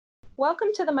Welcome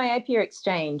to the Myopia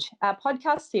Exchange, our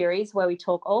podcast series where we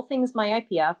talk all things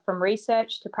myopia from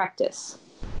research to practice.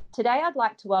 Today I'd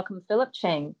like to welcome Philip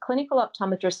Cheng, clinical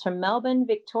optometrist from Melbourne,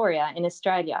 Victoria in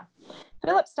Australia.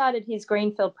 Philip started his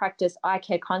greenfield practice Eye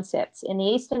Care Concepts in the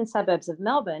eastern suburbs of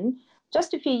Melbourne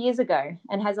just a few years ago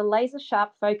and has a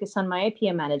laser-sharp focus on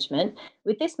myopia management,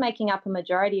 with this making up a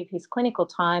majority of his clinical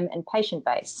time and patient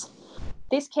base.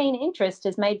 This keen interest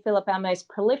has made Philip our most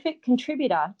prolific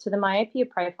contributor to the Myopia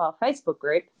Profile Facebook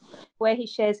group, where he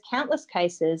shares countless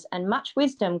cases and much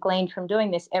wisdom gleaned from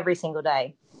doing this every single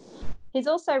day. He's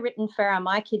also written for our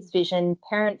My Kids Vision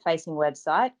parent-facing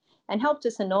website and helped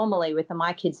us enormously with the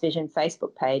My Kids Vision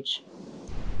Facebook page.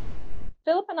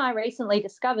 Philip and I recently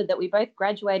discovered that we both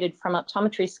graduated from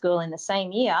optometry school in the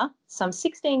same year, some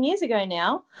 16 years ago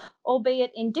now,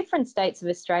 albeit in different states of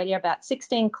Australia, about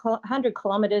 1,600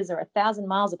 kilometres or 1,000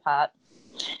 miles apart.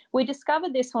 We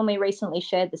discovered this when we recently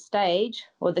shared the stage,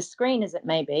 or the screen as it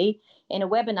may be, in a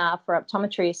webinar for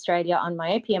Optometry Australia on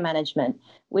myopia management,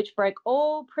 which broke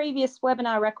all previous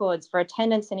webinar records for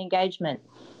attendance and engagement.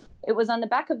 It was on the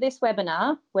back of this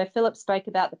webinar, where Philip spoke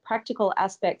about the practical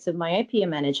aspects of myopia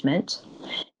management,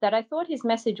 that I thought his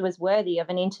message was worthy of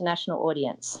an international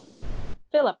audience.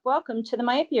 Philip, welcome to the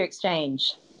Myopia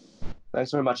Exchange. Thanks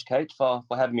very much, Kate, for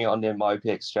having me on the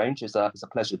Myopia Exchange. It's a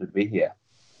pleasure to be here.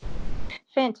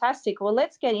 Fantastic. Well,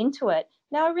 let's get into it.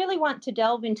 Now, I really want to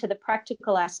delve into the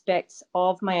practical aspects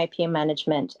of myopia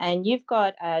management. And you've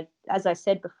got, as I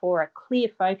said before, a clear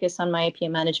focus on myopia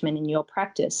management in your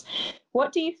practice.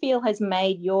 What do you feel has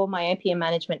made your myopia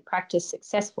management practice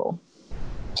successful?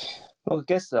 Well, I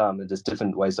guess there's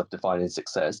different ways of defining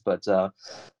success, but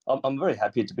I'm very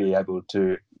happy to be able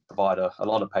to provide a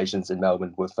lot of patients in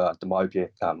Melbourne with the myopia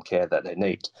care that they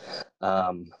need.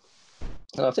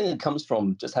 And I think it comes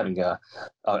from just having a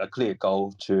clear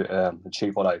goal to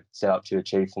achieve what I set out to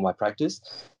achieve for my practice,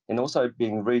 and also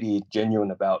being really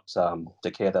genuine about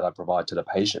the care that I provide to the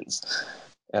patients.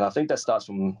 And I think that starts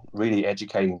from really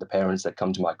educating the parents that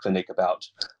come to my clinic about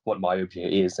what myopia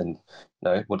is and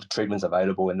what the treatment's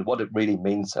available and what it really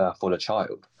means for the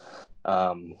child.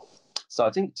 So I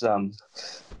think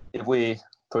if we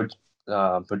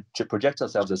project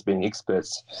ourselves as being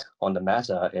experts on the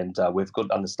matter and with good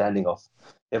understanding of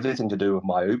everything to do with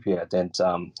myopia, then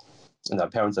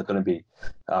parents are going to be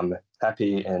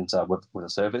happy and with the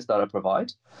service that I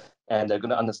provide, and they're going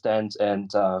to understand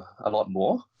and a lot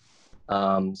more.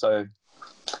 So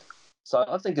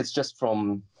I think it's just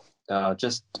from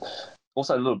just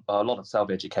also a lot of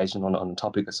self-education on the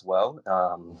topic as well,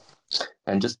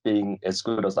 and just being as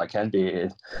good as I can be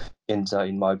in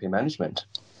myopia management.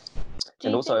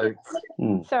 And also,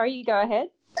 sorry, you go ahead.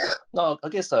 No, I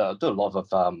guess I do a lot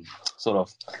of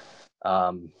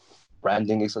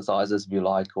branding exercises, if you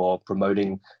like, or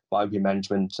promoting myopia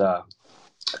management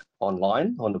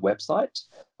online on the website,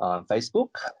 Facebook,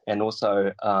 and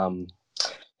also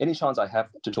any chance I have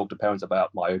to talk to parents about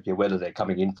myopia, whether they're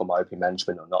coming in for myopia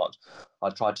management or not,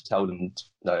 I try to tell them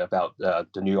about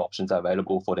the new options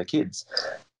available for their kids.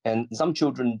 And some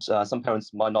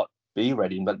parents might not be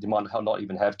ready, but they might not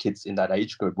even have kids in that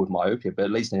age group with myopia, but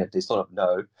at least they sort of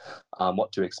know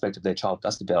what to expect if their child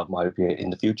does develop myopia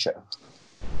in the future.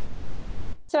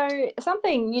 So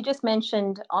something you just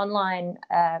mentioned, online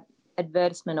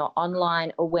advertisement or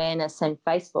online awareness and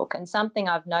Facebook, and something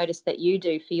I've noticed that you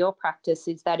do for your practice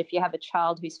is that if you have a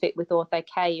child who's fit with Ortho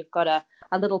K, you've got a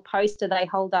little poster they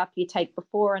hold up, you take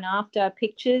before and after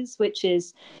pictures, which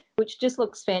just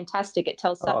looks fantastic. It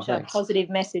tells such a positive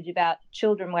message about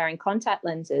children wearing contact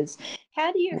lenses.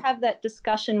 How do you have that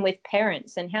discussion with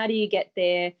parents, and how do you get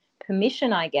their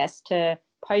permission, I guess, to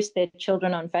post their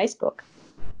children on Facebook?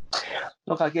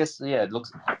 Look, I guess,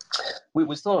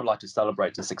 we sort of like to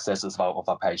celebrate the successes of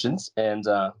our patients, and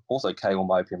also K or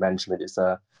myopia management is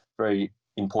a very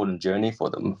important journey for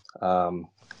them.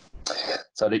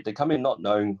 So they come in not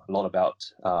knowing a lot about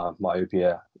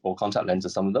myopia or contact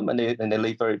lenses, some of them, and they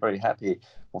leave very, very happy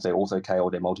with their Ortho K or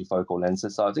their multifocal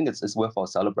lenses. So I think it's worthwhile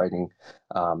celebrating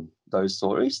those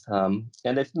stories, and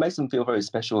it makes them feel very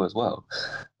special as well.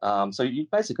 So you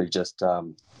basically just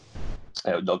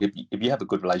if you have a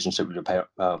good relationship with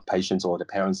your patients or the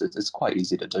parents, it's quite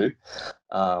easy to do,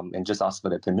 and just ask for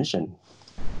their permission.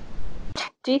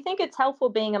 Do you think it's helpful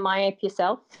being a myope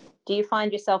yourself? Do you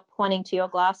find yourself pointing to your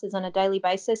glasses on a daily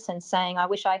basis and saying, I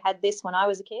wish I had this when I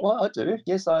was a kid? Well, I do.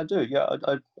 Yes, I do. Yeah,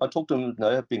 I talk to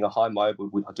them, being a high myope,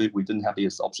 we didn't have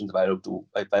these options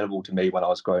available to me when I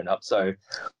was growing up. So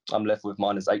I'm left with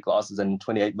 -8 glasses and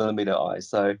 28 millimeter eyes.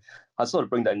 So I sort of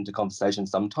bring that into conversation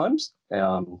sometimes,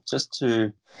 just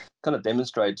to kind of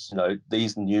demonstrate,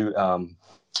 these new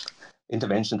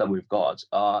interventions that we've got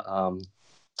are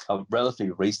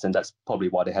relatively recent. That's probably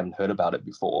why they haven't heard about it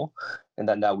before, and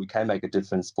that now we can make a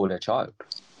difference for their child.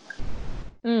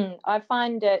 I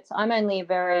find I'm only a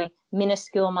very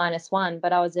minuscule -1,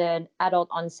 but I was an adult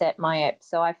onset myope.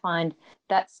 So I find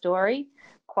that story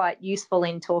quite useful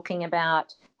in talking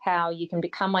about how you can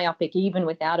become myopic even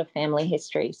without a family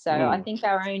history. So I think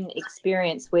our own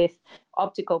experience with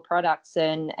optical products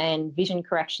and vision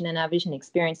correction and our vision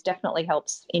experience definitely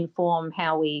helps inform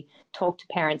how we talk to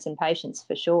parents and patients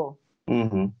for sure.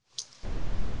 Mm-hmm.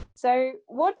 So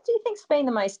what do you think's been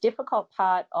the most difficult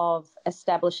part of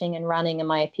establishing and running a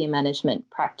myopia management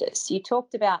practice? You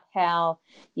talked about how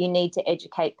you need to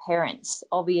educate parents.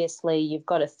 Obviously, you've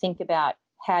got to think about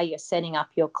how you're setting up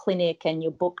your clinic and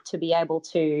your book to be able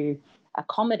to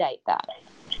accommodate that.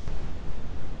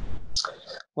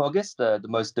 Well, I guess the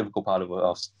most difficult part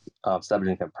of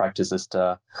establishing a practice is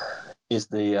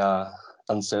the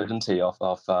uncertainty of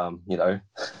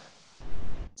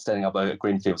setting up a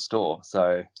greenfield store.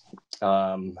 So,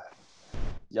 I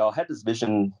had this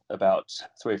vision about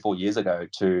 3 or 4 years ago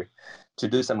to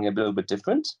do something a little bit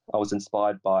different. I was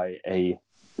inspired by a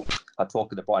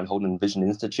talk at the Brian Holden Vision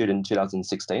Institute in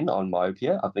 2016 on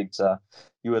myopia. I think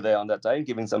you were there on that day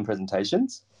giving some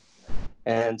presentations.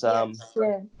 And so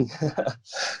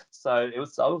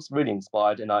I was really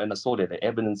inspired, and I saw that the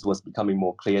evidence was becoming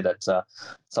more clear that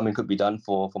something could be done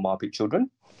for myopic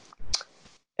children.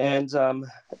 And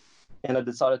I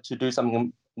decided to do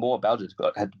something more about it.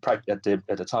 At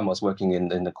the time, I was working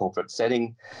in the corporate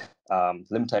setting.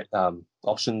 Limited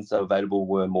options available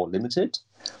were more limited.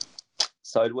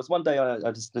 So it was one day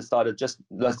I just decided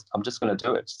I'm just going to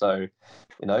do it. So,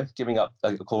 giving up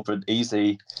a corporate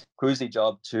easy, cruisy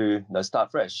job to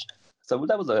start fresh. So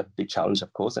that was a big challenge,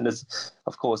 of course, and it's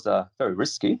of course very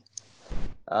risky.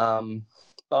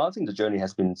 But I think the journey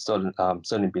has been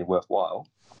certainly been worthwhile,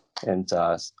 and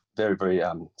very, very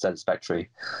satisfactory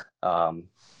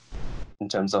in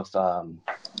terms of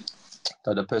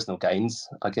the personal gains,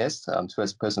 I guess,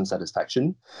 personal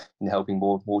satisfaction in helping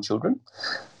more children.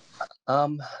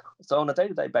 So on a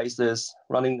day-to-day basis,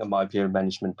 running a myopia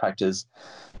management practice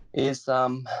is a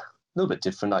little bit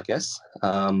different, I guess.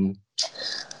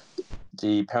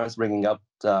 The parents ringing up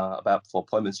about for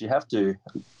appointments, you have to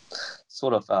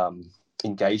sort of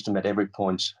engage them at every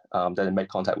point that they make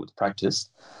contact with the practice,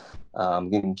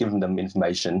 giving them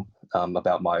information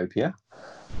about myopia.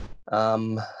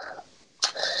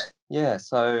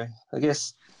 So I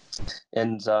guess,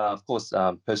 and of course,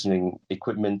 purchasing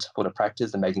equipment for the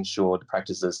practice and making sure the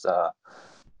practice is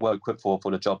well equipped for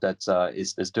the job that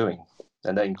is doing.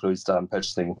 And that includes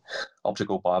purchasing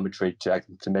optical biometry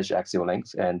to measure axial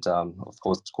length, and of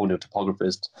course, calling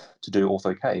topographers to do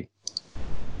ortho-K.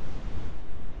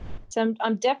 So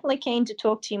I'm definitely keen to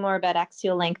talk to you more about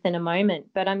axial length in a moment,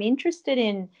 but I'm interested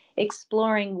in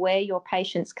exploring where your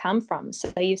patients come from. So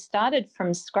you started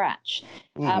from scratch.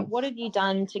 What have you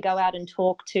done to go out and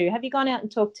talk to? Have you gone out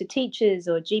and talked to teachers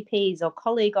or GPs or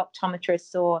colleague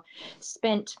optometrists, or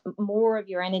spent more of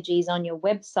your energies on your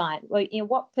website? Well,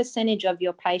 what percentage of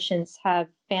your patients have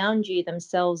found you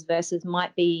themselves versus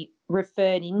might be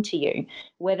referred into you,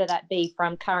 whether that be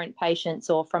from current patients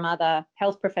or from other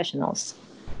health professionals?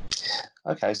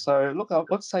 Okay, so look,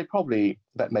 let's say probably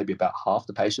that maybe about half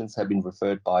the patients have been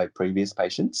referred by previous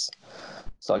patients.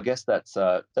 So I guess that's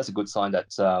a good sign that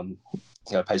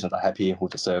patients are happy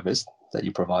with the service that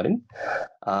you're providing.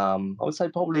 I would say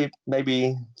probably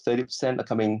maybe 30% are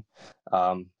coming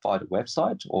via the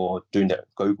website or doing the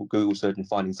Google search and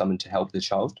finding someone to help the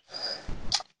child,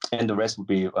 and the rest would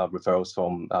be referrals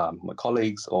from my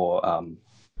colleagues or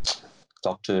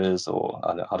doctors or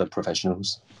other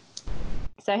professionals.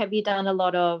 So have you done a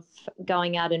lot of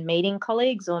going out and meeting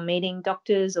colleagues or meeting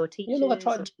doctors or teachers? Yeah, look, I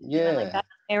tried. Like that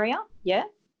area? Yeah.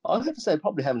 I have to say I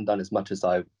probably haven't done as much as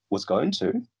I was going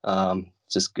to.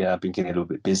 Just been getting a little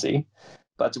bit busy.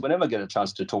 But whenever I get a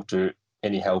chance to talk to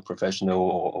any health professional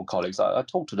or colleagues, I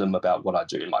talk to them about what I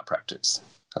do in my practice.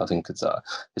 I think it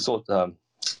sort of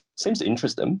seems to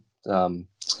interest them.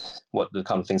 What the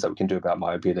kind of things that we can do about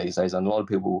myopia these days, and a lot of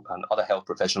people and other health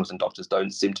professionals and doctors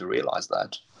don't seem to realise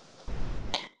that.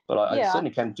 But I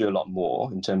certainly can do a lot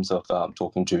more in terms of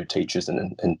talking to teachers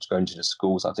and going to the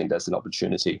schools. I think that's an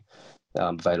opportunity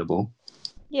available.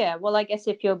 Yeah, well, I guess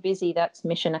if you're busy, that's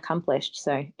mission accomplished.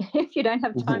 So if you don't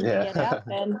have time to get out,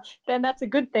 then that's a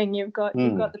good thing. You've got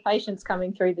the patients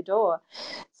coming through the door.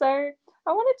 So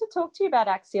I wanted to talk to you about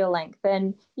axial length,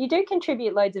 and you do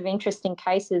contribute loads of interesting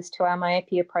cases to our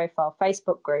Myopia Profile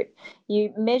Facebook group.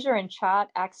 You measure and chart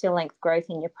axial length growth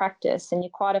in your practice, and you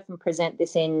quite often present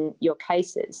this in your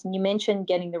cases. And you mentioned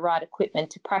getting the right equipment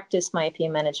to practice myopia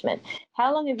management.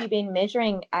 How long have you been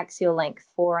measuring axial length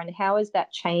for, and how has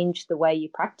that changed the way you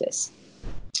practice?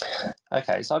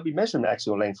 Okay, so I've been measuring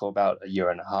axial length for about a year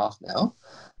and a half now.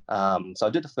 So I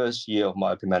did the first year of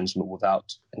myopia management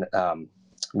without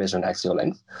measuring axial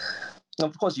length. Now,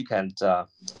 of course, you can't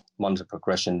monitor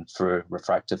progression through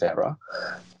refractive error,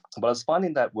 but I was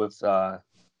finding that with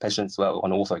patients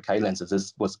on ortho-K lenses,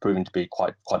 this was proving to be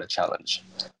quite a challenge,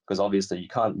 because obviously you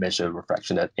can't measure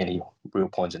refraction at any real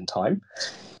point in time.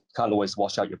 You can't always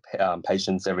wash out your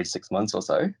patients every 6 months or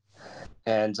so,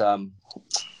 and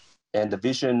the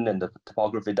vision and the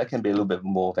topography, that can be a little bit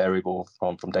more variable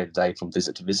from day to day, from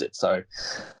visit to visit. So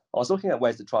I was looking at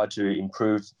ways to try to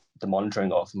improve the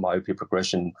monitoring of myopia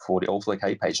progression for the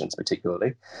ortho-K patients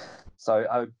particularly.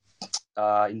 So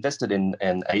I invested in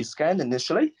an A-scan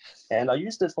initially, and I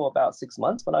used it for about 6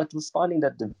 months, but I was finding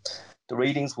that the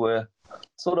readings were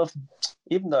sort of,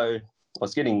 even though I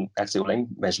was getting axial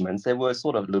length measurements, they were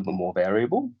sort of a little bit more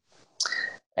variable.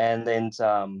 And then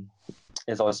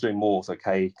as I was doing more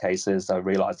ortho-K cases, I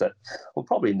realized that we'll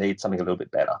probably need something a little bit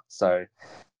better. So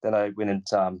then I went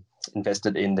and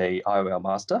invested in the IOL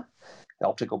Master, the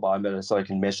optical biometer, so I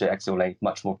can measure axial length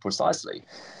much more precisely.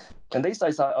 And these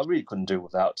days, I really couldn't do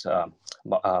without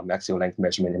axial length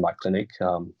measurement in my clinic.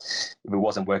 If it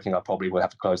wasn't working, I probably would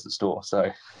have to close the store.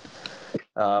 So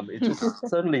it just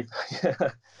certainly...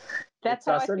 That's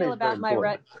how I feel about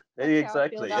my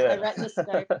Exactly, my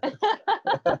retinoscope.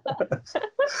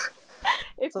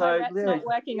 If my ret's not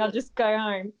working, I'll just go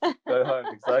home. Go home,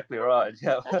 exactly right.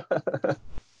 Yeah.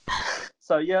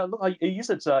 So yeah, look, I use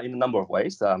it in a number of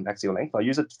ways. Axial length, I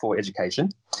use it for education.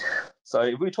 So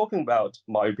if we're talking about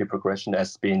myopia progression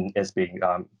as being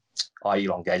eye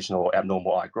elongation or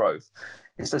abnormal eye growth,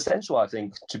 it's essential, I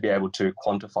think, to be able to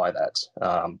quantify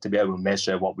that, to be able to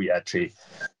measure what we actually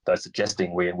are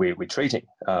suggesting we're treating.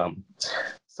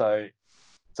 So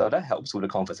that helps with the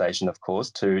conversation, of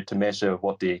course, to measure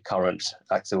what the current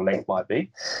axial length might be,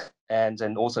 and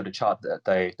then also to chart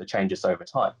the changes over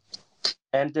time.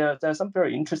 And there are some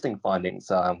very interesting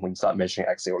findings when you start measuring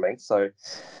axial length. So,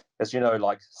 as you know,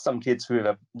 like some kids who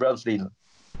have relatively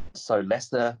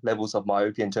lesser levels of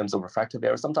myopia in terms of refractive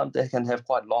error, sometimes they can have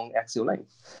quite long axial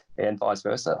length, and vice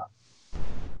versa.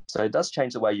 So it does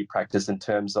change the way you practice in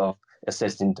terms of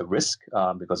assessing the risk,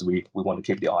 because we want to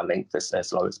keep the eye length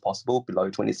as low as possible, below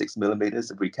 26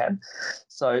 millimeters if we can.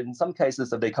 So in some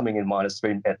cases, if they're coming in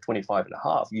 -3 at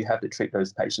 25.5, you have to treat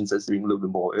those patients as being a little bit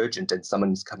more urgent than someone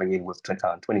who's coming in with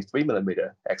 23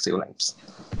 millimeter axial lengths.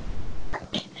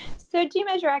 So do you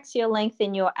measure axial length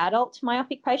in your adult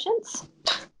myopic patients?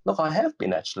 Look, I have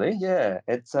been actually, yeah.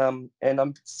 It's and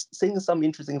I'm seeing some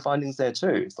interesting findings there too.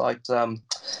 It's like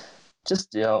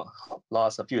just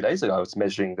last a few days ago, I was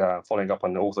measuring, following up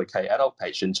on an ortho-K adult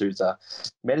patient who's a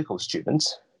medical student,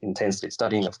 intensely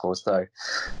studying, of course. So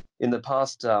in the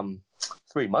past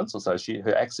 3 months or so,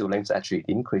 her axial length actually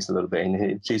increased a little bit,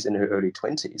 and she's in her early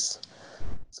 20s.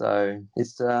 So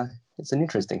it's an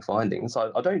interesting finding.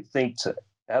 So I don't think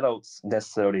adults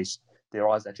necessarily, their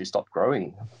eyes actually stop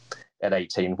growing at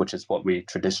 18, which is what we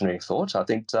traditionally thought. I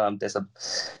think there's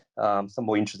some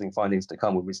more interesting findings to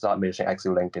come when we start measuring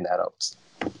axial length in adults.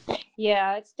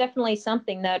 Yeah, it's definitely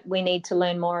something that we need to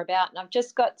learn more about. And I've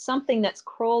just got something that's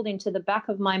crawled into the back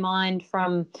of my mind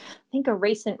from, I think, a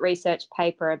recent research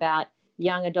paper about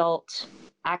young adult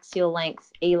axial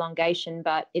length elongation,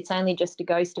 but it's only just a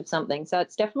ghost of something. So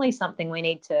it's definitely something we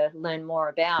need to learn more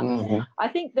about. Mm-hmm. I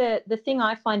think the thing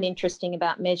I find interesting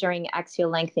about measuring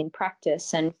axial length in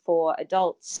practice and for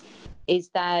adults is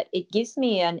that it gives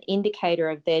me an indicator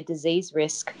of their disease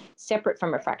risk separate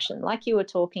from refraction. Like you were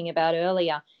talking about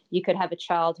earlier, you could have a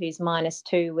child who's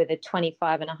 -2 with a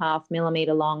 25.5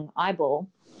 millimeter long eyeball.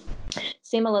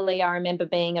 Similarly, I remember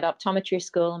being at optometry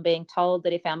school and being told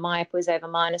that if our myop was over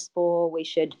 -4, we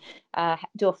should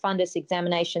do a fundus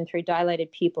examination through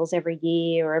dilated pupils every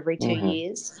year or every 2 Mm-hmm.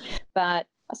 years. But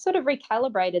I sort of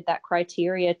recalibrated that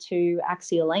criteria to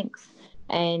axial length.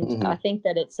 And Mm-hmm. I think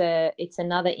that it's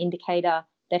another indicator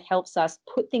that helps us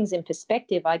put things in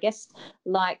perspective. I guess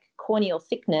like corneal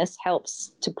thickness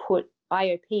helps to put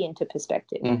IOP into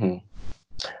perspective. Mm-hmm.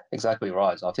 Exactly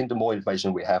right. I think the more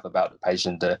information we have about the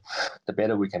patient, the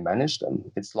better we can manage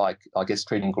them. It's like, I guess,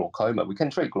 treating glaucoma. We can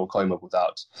treat glaucoma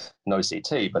without an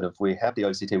OCT, but if we have the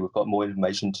OCT, we've got more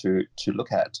information to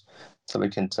look at, so we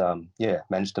can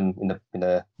manage them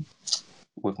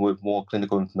with more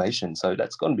clinical information. So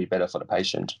that's going to be better for the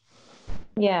patient.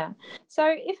 Yeah.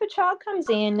 So if a child comes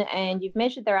in and you've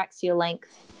measured their axial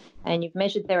length and you've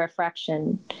measured their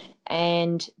refraction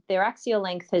and their axial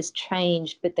length has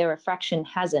changed but their refraction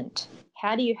hasn't,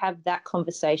 how do you have that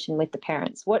conversation with the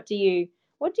parents? What do you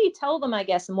tell them, I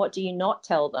guess, and what do you not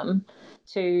tell them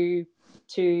to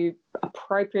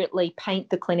appropriately paint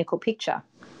the clinical picture?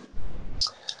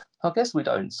 I guess we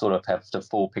don't sort of have the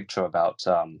full picture about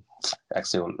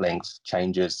axial length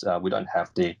changes. We don't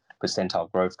have the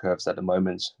percentile growth curves at the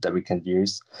moment that we can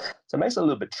use. So it makes it a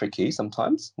little bit tricky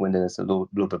sometimes when there's a little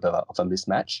bit of a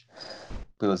mismatch,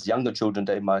 because younger children,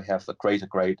 they might have a greater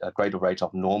rate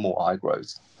of normal eye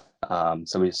growth.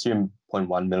 So we assume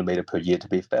 0.1 millimeter per year to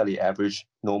be fairly average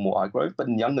normal eye growth, but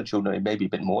in younger children, it may be a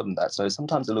bit more than that. So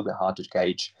sometimes a little bit hard to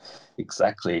gauge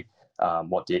exactly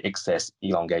what the excess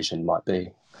elongation might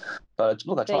be. But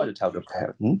look, I try to tell the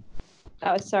parent.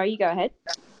 Oh, sorry, you go ahead.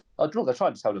 I try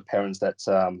to tell the parents that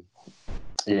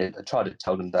I try to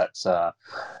tell them that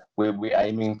we're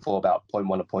aiming for about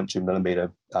 0.1 or 0.2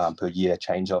 millimeter per year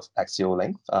change of axial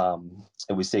length.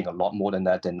 If we're seeing a lot more than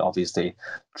that, then obviously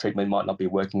treatment might not be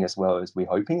working as well as we're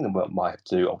hoping, and we might have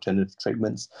to do alternative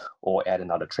treatments or add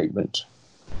another treatment.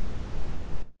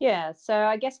 Yeah, so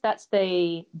I guess that's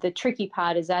the tricky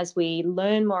part, is as we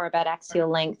learn more about axial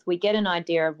length, we get an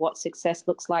idea of what success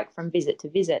looks like from visit to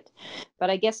visit.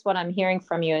 But I guess what I'm hearing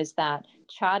from you is that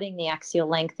charting the axial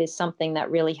length is something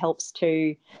that really helps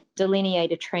to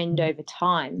delineate a trend over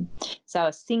time. So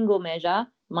a single measure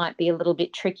might be a little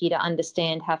bit tricky to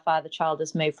understand how far the child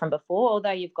has moved from before,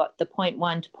 although you've got the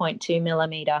 0.1 to 0.2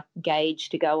 millimeter gauge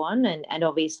to go on, and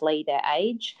obviously their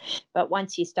age. But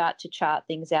once you start to chart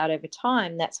things out over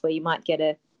time, that's where you might get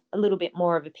a little bit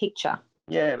more of a picture.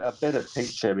 Yeah, a better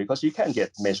picture, because you can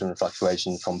get measurement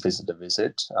fluctuation from visit to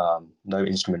visit. No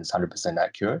instrument is 100%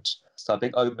 accurate. So I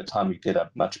think over time you get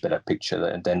a much better picture,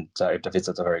 and then if the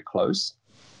visits are very close.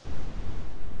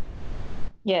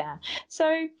 Yeah.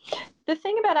 So the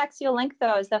thing about axial length,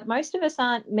 though, is that most of us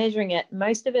aren't measuring it.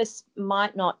 Most of us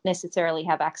might not necessarily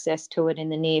have access to it in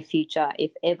the near future, if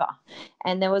ever.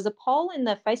 And there was a poll in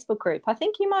the Facebook group, I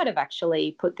think you might have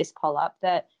actually put this poll up,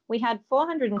 that we had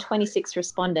 426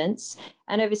 respondents,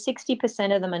 and over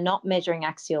 60% of them are not measuring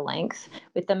axial length,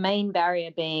 with the main barrier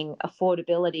being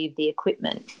affordability of the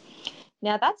equipment.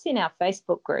 Now, that's in our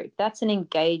Facebook group. That's an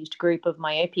engaged group of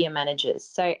myopia managers.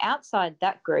 So outside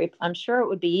that group, I'm sure it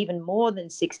would be even more than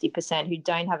 60% who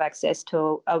don't have access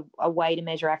to a way to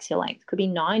measure axial length. It could be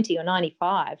 90 or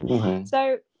 95. Mm-hmm.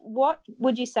 So what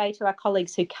would you say to our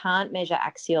colleagues who can't measure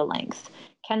axial length?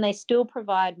 Can they still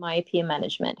provide myopia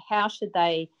management? How should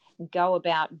they go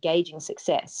about gauging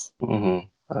success? Mm-hmm.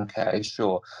 Okay,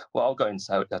 sure. Well, I'll go and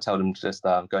tell them to just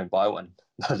go and buy one.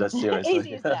 That's seriously.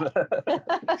 Easy as that.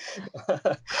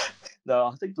 No,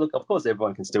 I think, look, of course,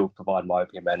 everyone can still provide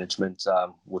myopia management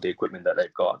with the equipment that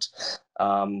they've got.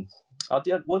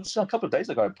 A couple of days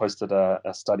ago, I posted a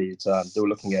study. They were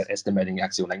looking at estimating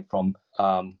axial length from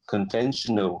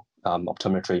conventional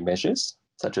optometry measures,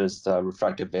 such as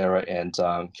refractive error and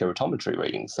keratometry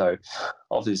readings. So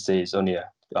obviously, it's only a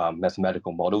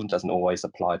mathematical model. It doesn't always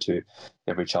apply to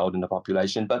every child in the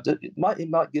population, but it might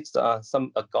give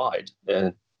a guide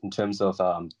in terms of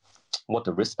what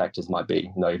the risk factors might be.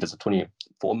 If it's a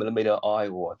 24 millimeter eye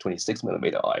or a 26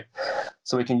 millimeter eye,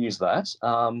 so we can use that.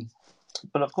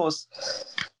 But of course,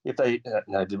 if they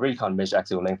really can't measure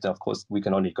axial length, then of course we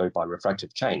can only go by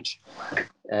refractive change.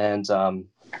 And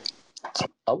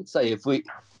I would say if we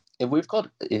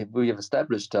have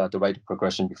established the rate of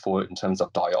progression before in terms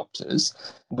of diopters,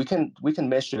 we can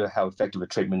measure how effective a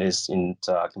treatment is in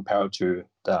compared to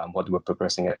what we were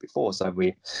progressing at before. So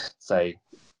we say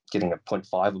getting a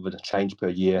 0.5 of a change per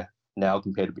year now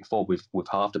compared to before, we've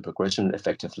halved the progression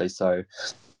effectively. So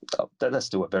that's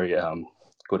still a very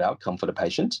good outcome for the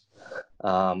patient.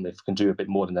 If we can do a bit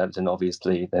more than that, then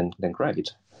obviously then great.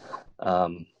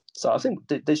 So I think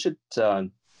they should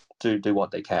do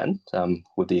what they can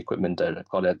with the equipment that they've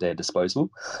got at their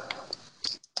disposal.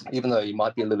 Even though it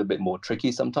might be a little bit more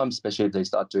tricky sometimes, especially if they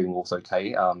start doing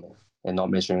ortho-K and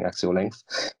not measuring axial length.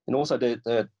 And also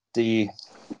the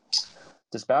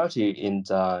disparity in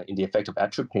the effect of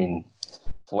atropine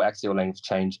for axial length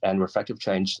change and refractive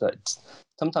change that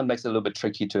sometimes makes it a little bit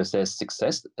tricky to assess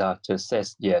success.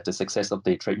 The success of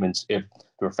the treatment if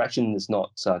the refraction is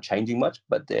not changing much,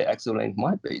 but the axial length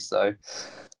might be. So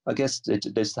I guess they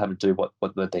just have to do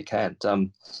what they can.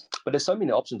 But there's so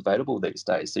many options available these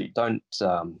days. So you don't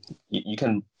you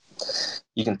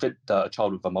can fit a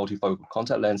child with a multifocal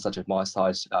contact lens, such as my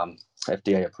size,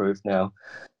 FDA approved now,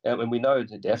 and we know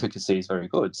that the efficacy is very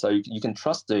good. So you can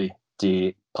trust the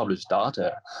the published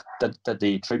data that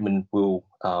the treatment will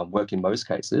work in most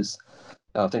cases,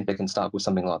 I think they can start with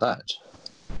something like that.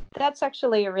 That's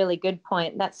actually a really good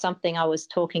point. That's something I was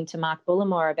talking to Mark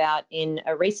Bullimore about in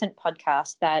a recent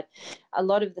podcast, that a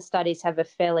lot of the studies have a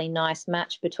fairly nice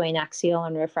match between axial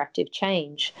and refractive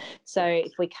change. So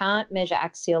if we can't measure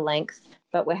axial length,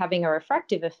 but we're having a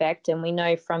refractive effect, and we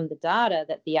know from the data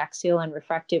that the axial and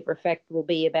refractive effect will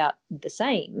be about the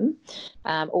same,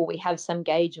 or we have some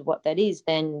gauge of what that is,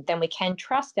 then we can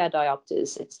trust our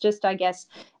diopters. It's just, I guess,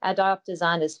 our diopters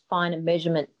aren't as fine a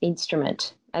measurement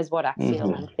instrument as what axial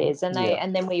length is, and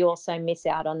then we also miss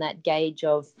out on that gauge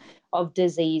of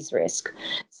disease risk.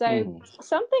 So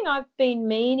something I've been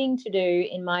meaning to do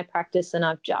in my practice, and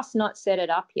I've just not set it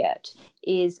up yet,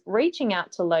 is reaching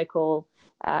out to local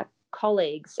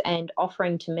colleagues and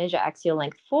offering to measure axial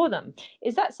length for them.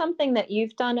 Is that something that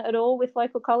you've done at all with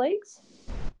local colleagues?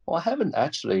 Well, I haven't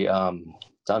actually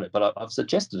done it, but I've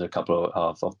suggested a couple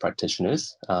of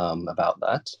practitioners about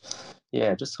that.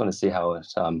 Yeah, just going to see how it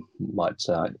might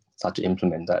start to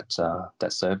implement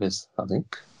that service, I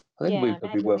think. I think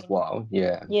it'd be worthwhile.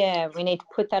 Yeah, we need to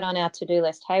put that on our to-do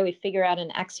list. Hey, we figure out an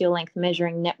axial length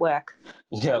measuring network.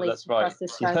 Yeah, that's right. Across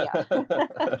Australia.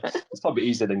 It's probably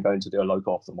easier than going to a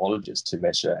local ophthalmologist to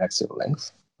measure axial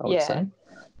length, I would say.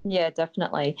 Yeah,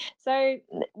 definitely. So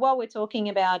while we're talking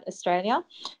about Australia,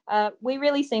 we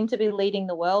really seem to be leading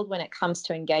the world when it comes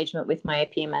to engagement with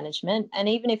myopia management, and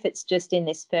even if it's just in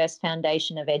this first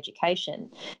foundation of education.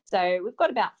 So we've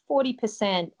got about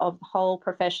 40% of the whole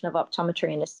profession of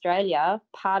optometry in Australia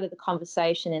part of the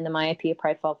conversation in the Myopia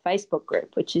Profile Facebook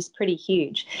group, which is pretty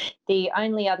huge. The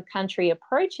only other country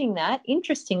approaching that,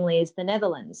 interestingly, is the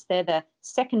Netherlands. They're the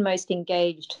second most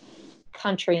engaged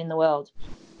country in the world.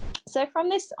 So from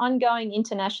this ongoing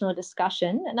international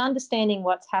discussion and understanding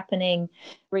what's happening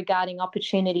regarding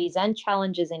opportunities and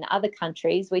challenges in other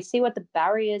countries, we see what the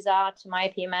barriers are to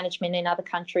myopia management in other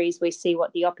countries. We see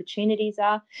what the opportunities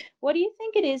are. What do you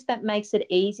think it is that makes it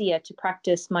easier to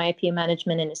practice myopia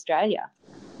management in Australia?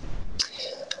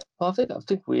 Well, I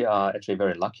think we are actually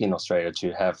very lucky in Australia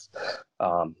to have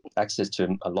access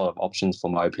to a lot of options for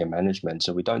myopia management.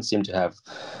 So we don't seem to have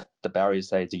the barriers,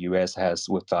 say, the US has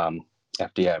with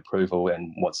FDA approval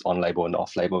and what's on label and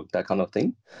off label, that kind of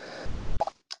thing.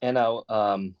 And our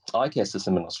eye care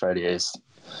system in Australia is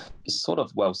sort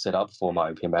of well set up for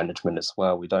myopia management as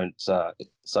well. We don't,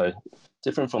 so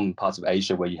different from parts of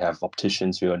Asia where you have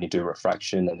opticians who only do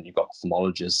refraction and you've got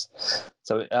ophthalmologists.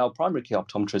 So our primary care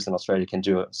optometrists in Australia can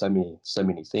do so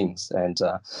many things. And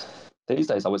these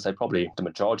days, I would say probably the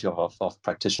majority of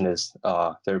practitioners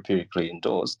are therapeutically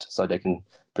endorsed, so they can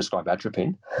prescribe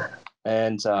atropine.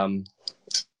 And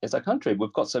as a country,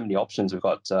 we've got so many options. We've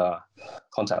got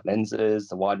contact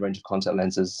lenses, a wide range of contact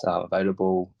lenses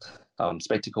available,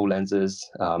 spectacle lenses,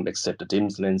 except the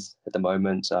DIMS lens at the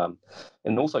moment.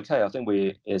 And also, I think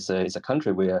we, as a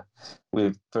country,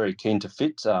 we're very keen to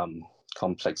fit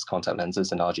complex contact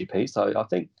lenses and RGP. So I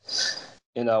think,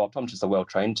 optometrists are well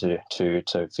trained to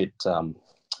fit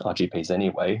RGPs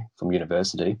anyway from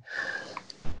university.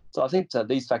 So I think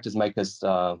these factors make us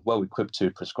well equipped to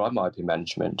prescribe myopia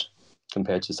management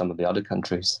compared to some of the other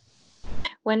countries.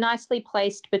 We're nicely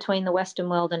placed between the Western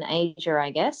world and Asia,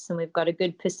 I guess, and we've got a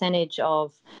good percentage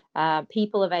of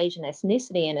people of Asian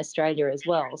ethnicity in Australia as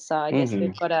well. So I guess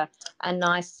we've got a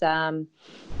nice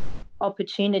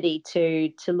opportunity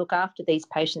to look after these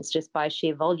patients just by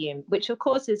sheer volume, which of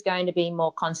course is going to be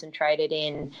more concentrated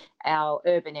in our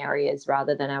urban areas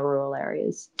rather than our rural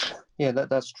areas. Yeah,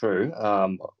 that's true.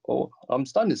 I'm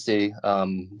starting to see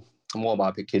more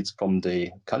myopia kids from the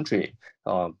country,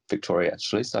 Victoria,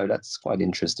 actually. So that's quite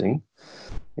interesting.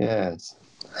 Yes.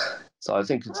 So I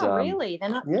think it's... really? They're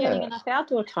not getting enough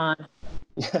outdoor time?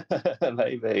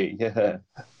 Maybe, yeah.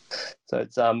 So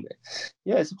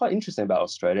it's quite interesting about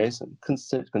Australia,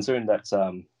 considering that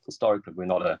historically we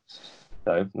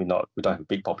don't have a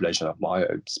big population of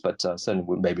myopes, but certainly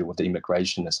maybe with the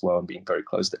immigration as well and being very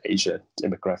close to Asia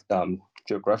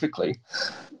geographically,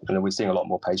 we're seeing a lot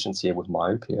more patients here with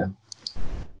myopia.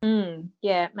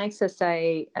 Yeah, it makes us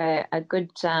a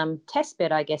good test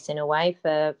bed, I guess, in a way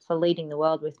for leading the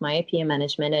world with myopia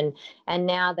management. And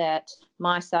now that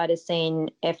my side has seen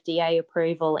FDA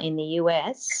approval in the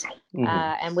US,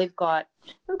 and we've got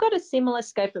a similar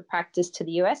scope of practice to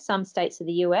the US. Some states of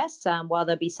the US, while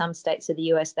there'll be some states of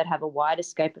the US that have a wider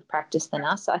scope of practice than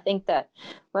us, I think that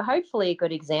we're hopefully a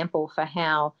good example for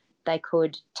how they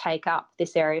could take up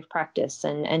this area of practice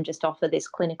and just offer this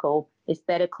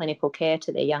better clinical care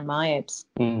to their young myopes.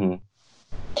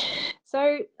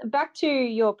 So back to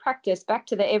your practice, back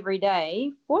to the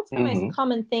everyday, what's the most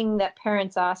common thing that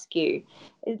parents ask you?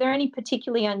 Is there any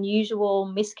particularly unusual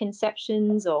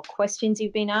misconceptions or questions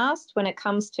you've been asked when it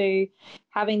comes to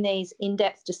having these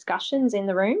in-depth discussions in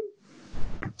the room?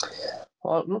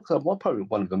 Well, look, probably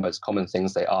one of the most common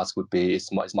things they ask would be,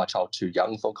 is my child too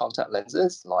young for contact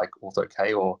lenses, like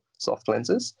ortho-K or soft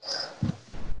lenses?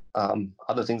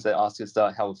 Other things they ask is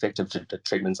how effective the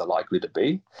treatments are likely to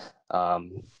be,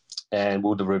 and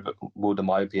will the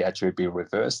myopia actually be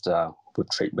reversed with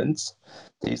treatments?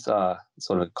 These are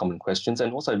sort of common questions,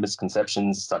 and also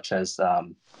misconceptions such as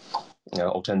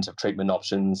alternative treatment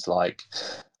options like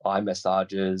eye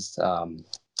massages,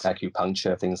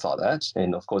 acupuncture, things like that,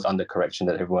 and of course under correction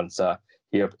that everyone's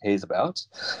hears about.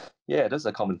 Yeah, those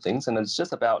are common things, and it's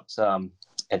just about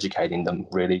educating them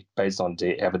really based on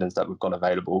the evidence that we've got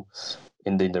available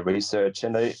in the research.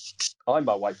 And my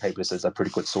white papers is a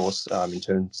pretty good source in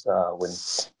terms when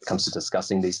it comes to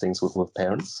discussing these things with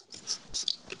parents.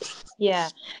 Yeah,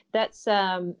 that's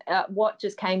what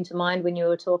just came to mind when you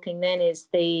were talking then is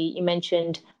you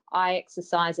mentioned eye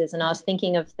exercises, and I was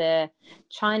thinking of the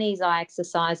Chinese eye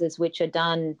exercises, which are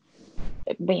done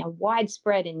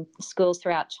widespread in schools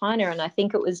throughout China. And I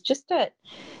think it was just at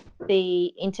the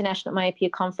International Myopia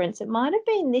Conference. It might have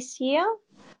been this year,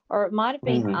 or it might have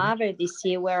been ARVO this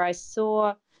year, where I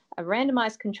saw a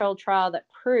randomized controlled trial that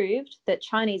proved that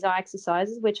Chinese eye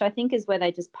exercises, which I think is where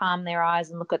they just palm their eyes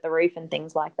and look at the roof and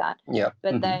things like that. Yeah.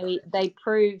 But they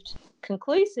proved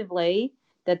conclusively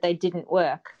that they didn't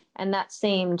work. And that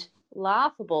seemed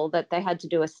laughable that they had to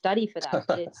do a study for that.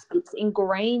 But it's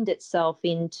ingrained itself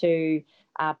into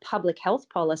public health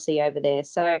policy over there.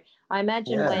 So I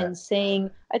imagine when seeing,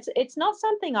 it's not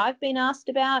something I've been asked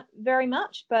about very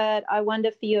much, but I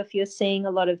wonder for you if you're seeing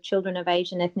a lot of children of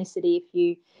Asian ethnicity,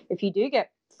 if you do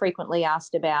get frequently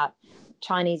asked about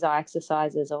Chinese eye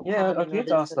exercises or I get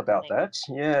asked about that.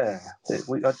 Yeah,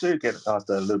 I do get asked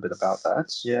a little bit about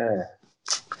that. Yeah,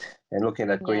 and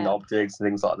looking at green objects,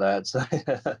 things like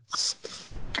that.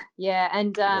 Yeah,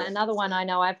 and another one I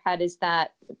know I've had is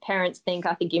that parents think,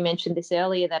 I think you mentioned this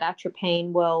earlier, that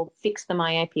atropine will fix the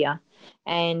myopia.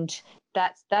 And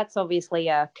that's obviously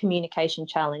a communication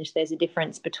challenge. There's a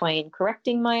difference between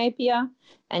correcting myopia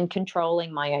and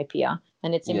controlling myopia.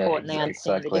 And it's important they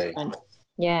understand the difference.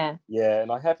 Yeah. Yeah,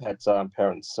 and I have had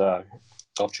parents of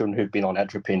children who've been on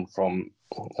atropine from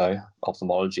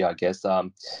ophthalmology, I guess,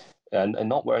 and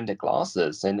not wearing their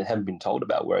glasses, and haven't been told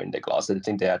about wearing their glasses. They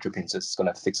think their atropine is just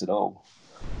going to fix it all.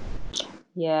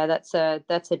 Yeah, that's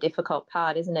a difficult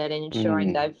part, isn't it? And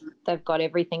ensuring they've got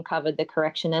everything covered, the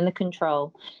correction and the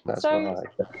control. That's right.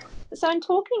 So in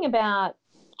talking about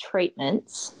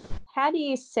treatments, how do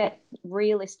you set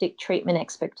realistic treatment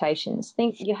expectations?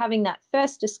 Think you're having that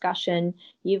first discussion,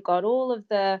 you've got all of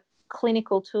the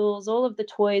clinical tools, all of the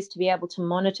toys to be able to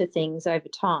monitor things over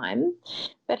time.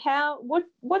 But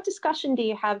what discussion do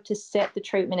you have to set the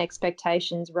treatment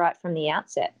expectations right from the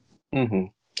outset?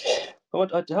 Well,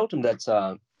 I told them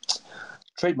that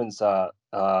treatments are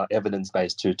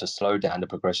evidence-based to slow down the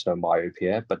progression of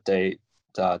myopia, but they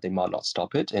might not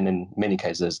stop it, and in many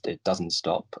cases it doesn't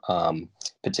stop,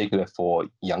 particularly for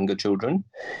younger children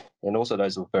and also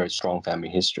those with very strong family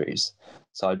histories.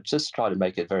 So I just try to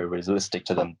make it very realistic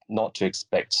to them, not to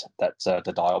expect that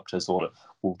the diopters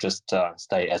will just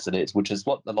stay as it is, which is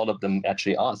what a lot of them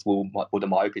actually ask. Will the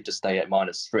myopia just stay at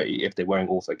 -3 if they're wearing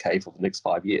ortho-K for the next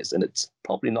 5 years? And it's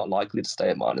probably not likely to stay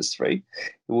at -3. It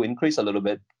will increase a little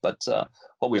bit, but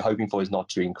what we're hoping for is not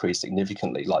to increase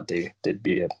significantly like they did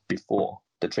before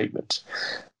the treatment.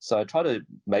 So I try to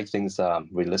make things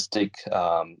realistic.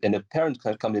 And if parents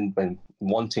can come in when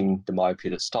wanting the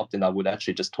myopia to stop, then I would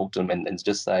actually just talk to them and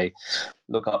just say,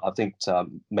 look, I think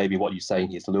maybe what you're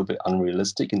saying is a little bit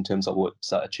unrealistic in terms of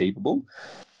what's achievable.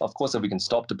 Of course, if we can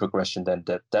stop the progression, then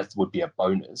that would be a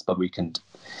bonus, but we can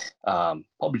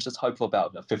probably just hope for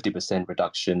about a 50%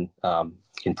 reduction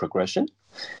in progression,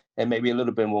 and maybe a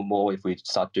little bit more if we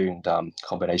start doing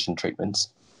combination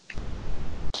treatments.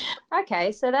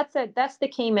 Okay, so that's the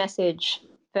key message.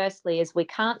 Firstly, is we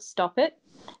can't stop it.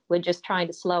 We're just trying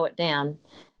to slow it down.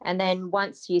 And then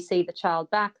once you see the child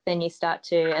back, then you start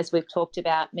to, as we've talked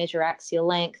about, measure axial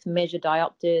length, measure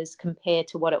diopters, compare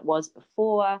to what it was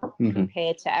before,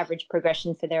 compare to average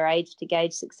progression for their age to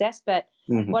gauge success. But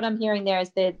what I'm hearing there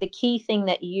is the key thing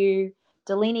that you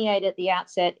delineate at the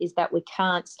outset is that we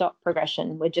can't stop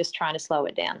progression. We're just trying to slow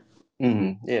it down.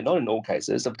 Yeah, not in all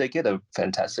cases. If they get a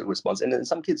fantastic response, and then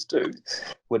some kids do,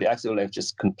 where the axial length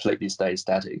just completely stays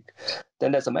static,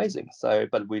 then that's amazing. So,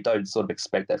 but we don't sort of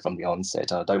expect that from the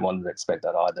onset. I don't want to expect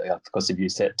that either, because if you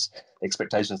set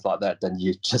expectations like that, then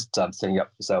you're just setting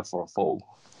up yourself for a fall.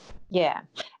 Yeah.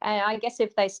 And I guess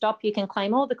if they stop, you can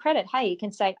claim all the credit. Hey, you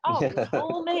can say, oh, it was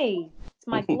all me. It's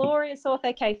my glorious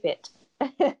ortho K-fit.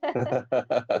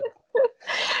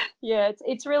 Yeah,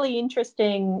 it's really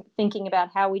interesting thinking about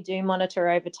how we do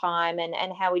monitor over time and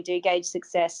how we do gauge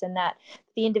success, and that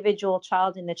the individual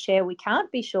child in the chair, we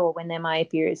can't be sure when their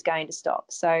myopia is going to stop.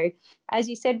 So as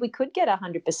you said, we could get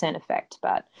 100% effect,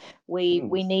 but we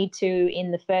need to,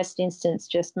 in the first instance,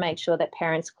 just make sure that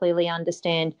parents clearly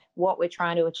understand what we're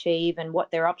trying to achieve and what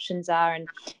their options are. And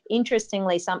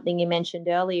interestingly, something you mentioned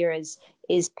earlier is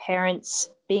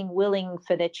parents being willing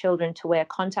for their children to wear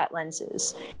contact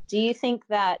lenses. Do you think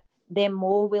that they're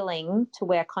more willing to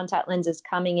wear contact lenses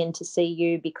coming in to see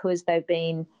you because they've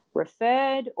been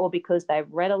referred or because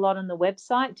they've read a lot on the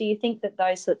website? Do you think that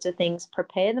those sorts of things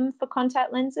prepare them for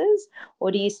contact lenses, or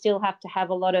do you still have to have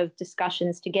a lot of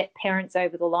discussions to get parents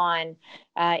over the line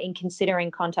in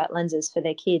considering contact lenses for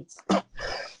their kids?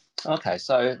 Okay,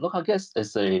 so look, I guess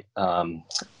it's the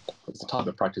type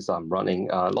of practice I'm running.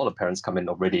 A lot of parents come in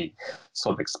already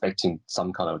sort of expecting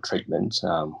some kind of treatment.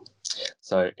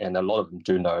 And a lot of them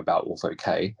do know about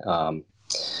ortho-K,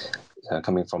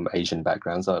 coming from Asian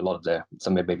backgrounds. So a lot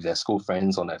of maybe their school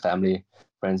friends or their family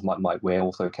friends might wear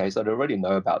ortho-K, so they already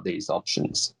know about these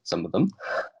options, some of them,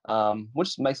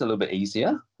 which makes it a little bit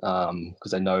easier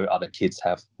because they know other kids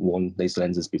have worn these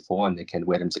lenses before and they can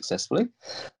wear them successfully.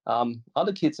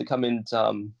 Other kids that come in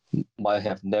might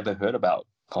have never heard about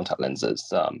contact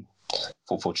lenses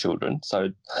for children. So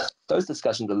those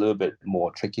discussions are a little bit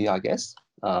more tricky, I guess.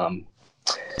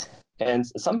 And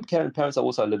some parents are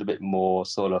also a little bit more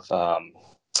sort of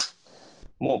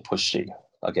more pushy,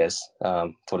 I guess,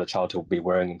 for the child to be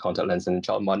wearing a contact lens, and the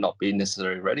child might not be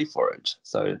necessarily ready for it.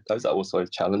 So those are also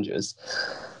challenges.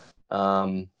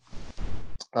 I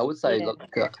would say,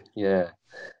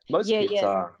 most kids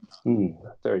are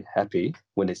very happy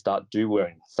when they start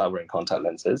wearing contact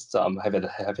lenses.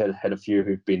 Have had a few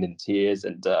who've been in tears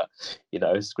and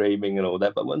screaming and all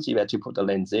that. But once you actually put the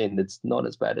lens in, it's not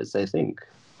as bad as they think.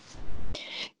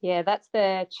 Yeah, that's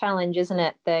the challenge, isn't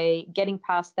it? They getting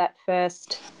past that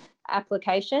first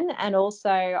application. And also,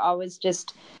 I was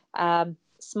just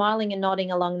smiling and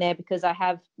nodding along there because I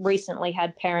have recently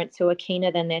had parents who are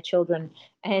keener than their children,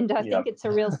 and I think it's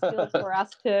a real skill for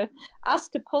us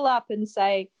to pull up and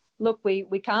say, look, we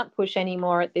can't push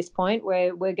anymore at this point.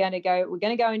 We're going to go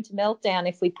into meltdown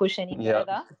if we push any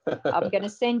further. I'm going to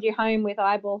send you home with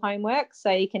eyeball homework so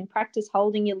you can practice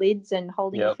holding your lids and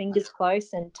holding your fingers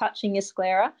close and touching your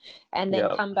sclera, and then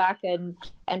come back and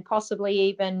possibly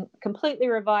even completely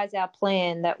revise our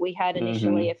plan that we had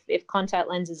initially if contact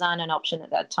lenses aren't an option at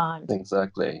that time.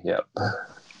 Exactly. Yep.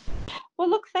 Well,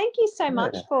 look, thank you so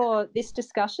much for this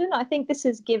discussion. I think this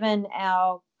has given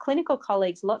our clinical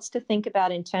colleagues lots to think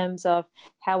about in terms of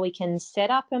how we can set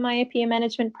up a myopia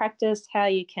management practice, how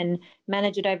you can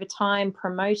manage it over time,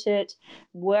 promote it,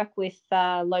 work with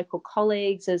local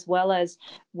colleagues, as well as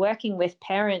working with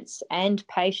parents and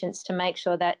patients to make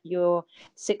sure that you're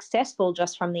successful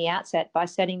just from the outset by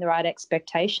setting the right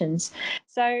expectations.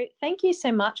 So thank you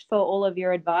so much for all of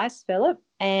your advice, Philip.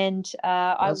 And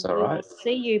I will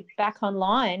see you back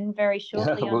online very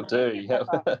shortly. We'll do. Yep.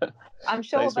 I'm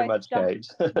sure Thanks very much, Kate.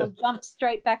 We'll jump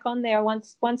straight back on there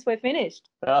once we're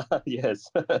finished. Yes.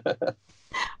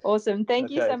 Awesome. Thank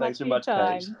you so much for your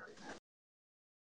time. Kate.